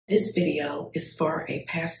This video is for a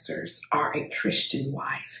pastor's or a Christian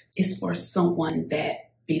wife. It's for someone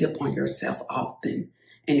that beat up on yourself often.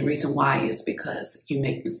 And the reason why is because you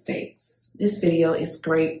make mistakes. This video is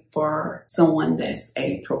great for someone that's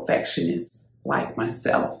a perfectionist like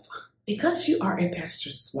myself. Because you are a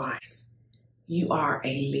pastor's wife, you are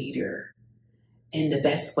a leader. And the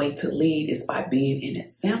best way to lead is by being an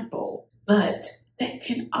example. But that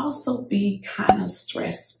can also be kind of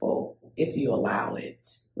stressful if you allow it.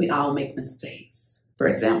 We all make mistakes. For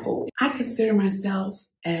example, I consider myself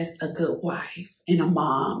as a good wife and a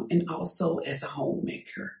mom and also as a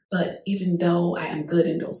homemaker. But even though I am good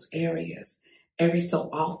in those areas, every so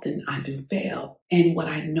often I do fail. And what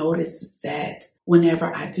I notice is that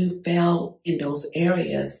whenever I do fail in those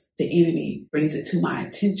areas, the enemy brings it to my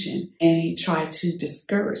attention and he tried to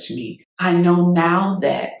discourage me. I know now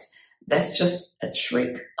that that's just a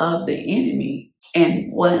trick of the enemy.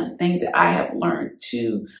 And one thing that I have learned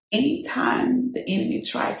too, anytime the enemy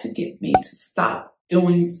tried to get me to stop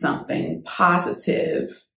doing something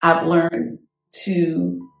positive, I've learned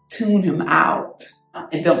to tune him out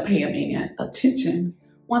and don't pay him any attention.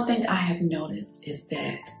 One thing I have noticed is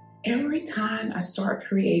that every time I start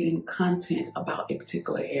creating content about a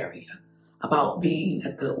particular area, about being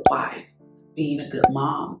a good wife, being a good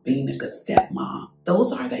mom, being a good stepmom,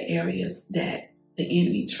 those are the areas that the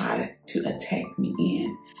enemy tried to attack me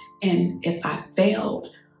in. And if I failed,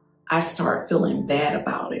 I start feeling bad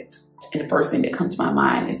about it. And the first thing that comes to my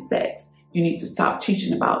mind is that you need to stop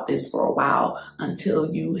teaching about this for a while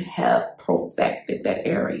until you have perfected that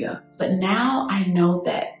area. But now I know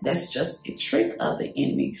that that's just a trick of the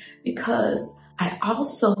enemy, because I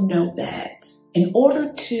also know that in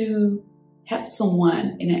order to help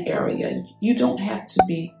someone in an area, you don't have to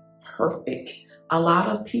be perfect. A lot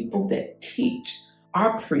of people that teach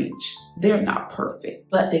or preach, they're not perfect,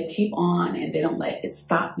 but they keep on and they don't let it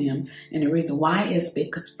stop them. And the reason why is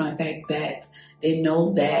because of the fact that they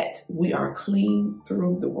know that we are clean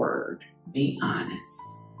through the word. Be honest.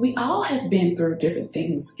 We all have been through different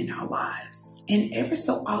things in our lives. And every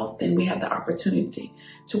so often we have the opportunity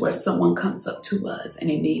to where someone comes up to us and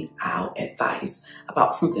they need our advice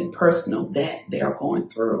about something personal that they are going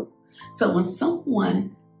through. So when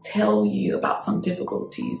someone tells you about some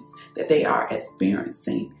difficulties that they are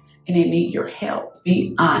experiencing and they need your help,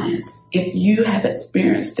 be honest. If you have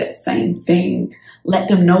experienced that same thing, let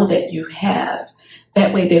them know that you have.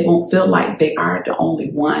 That way they won't feel like they are the only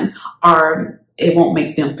one, or it won't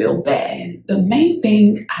make them feel bad. The main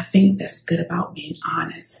thing I think that's good about being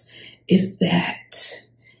honest is that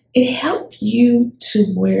it helps you to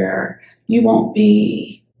where you won't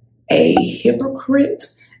be a hypocrite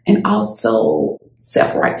and also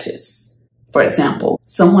self-righteous. For example,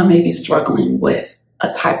 someone may be struggling with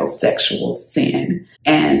a type of sexual sin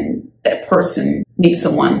and that person needs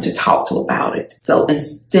someone to talk to about it. So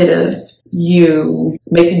instead of you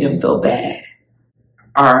making them feel bad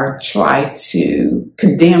or try to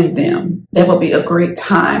condemn them, that would be a great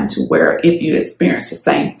time to where if you experience the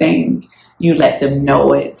same thing, you let them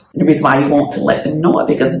know it. And the reason why you want to let them know it,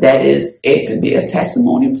 because it could be a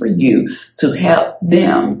testimony for you to help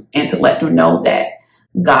them and to let them know that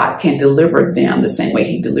God can deliver them the same way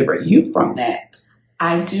he delivered you from that.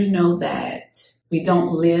 I do know that we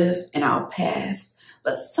don't live in our past,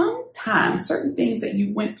 but sometimes certain things that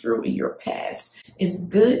you went through in your past, it's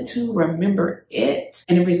good to remember it.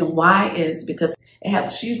 And the reason why is because it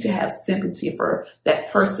helps you to have sympathy for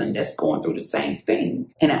that person that's going through the same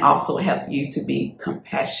thing. And it also helps you to be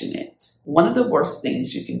compassionate. One of the worst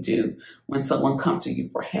things you can do when someone comes to you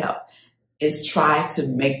for help is try to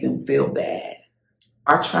make them feel bad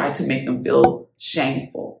or try to make them feel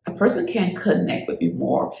shameful. A person can connect with you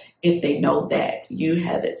more if they know that you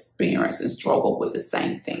have experienced and struggled with the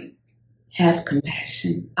same thing. Have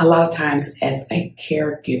compassion. A lot of times as a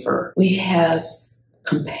caregiver, we have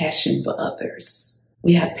compassion for others.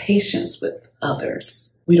 We have patience with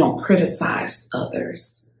others. We don't criticize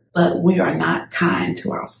others, but we are not kind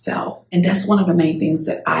to ourselves. And that's one of the main things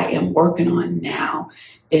that I am working on now,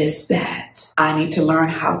 is that I need to learn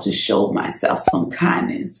how to show myself some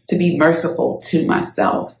kindness, to be merciful to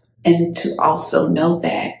myself, and to also know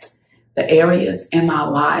that the areas in my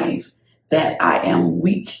life that I am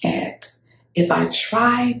weak at, if I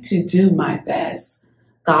try to do my best,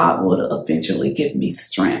 God will eventually give me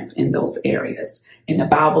strength in those areas. In the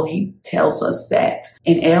Bible, he tells us that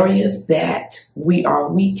in areas that we are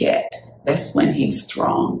weak at, that's when he's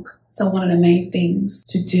strong. So one of the main things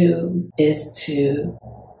to do is to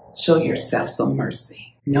show yourself some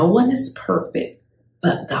mercy. No one is perfect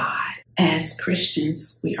but God. As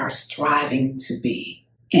Christians, we are striving to be.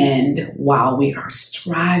 And while we are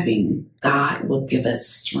striving, God will give us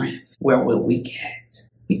strength where we're weak at.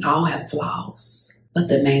 We all have flaws, but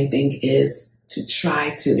the main thing is to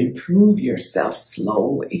try to improve yourself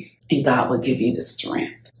slowly, and God will give you the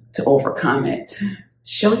strength to overcome it.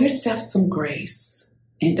 Show yourself some grace,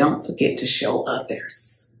 and don't forget to show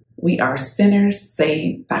others. We are sinners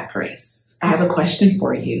saved by grace. I have a question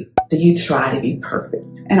for you. Do you try to be perfect?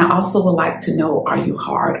 And I also would like to know, are you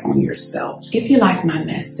hard on yourself? If you like my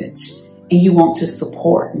message and you want to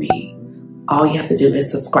support me, all you have to do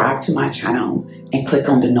is subscribe to my channel and click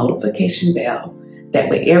on the notification bell. That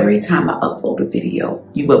way, every time I upload a video,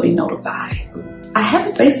 you will be notified. I have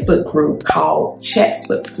a Facebook group called Chats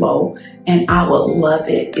with Flo, and I would love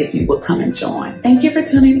it if you would come and join. Thank you for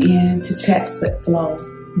tuning in to Chats with Flo.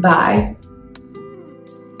 Bye.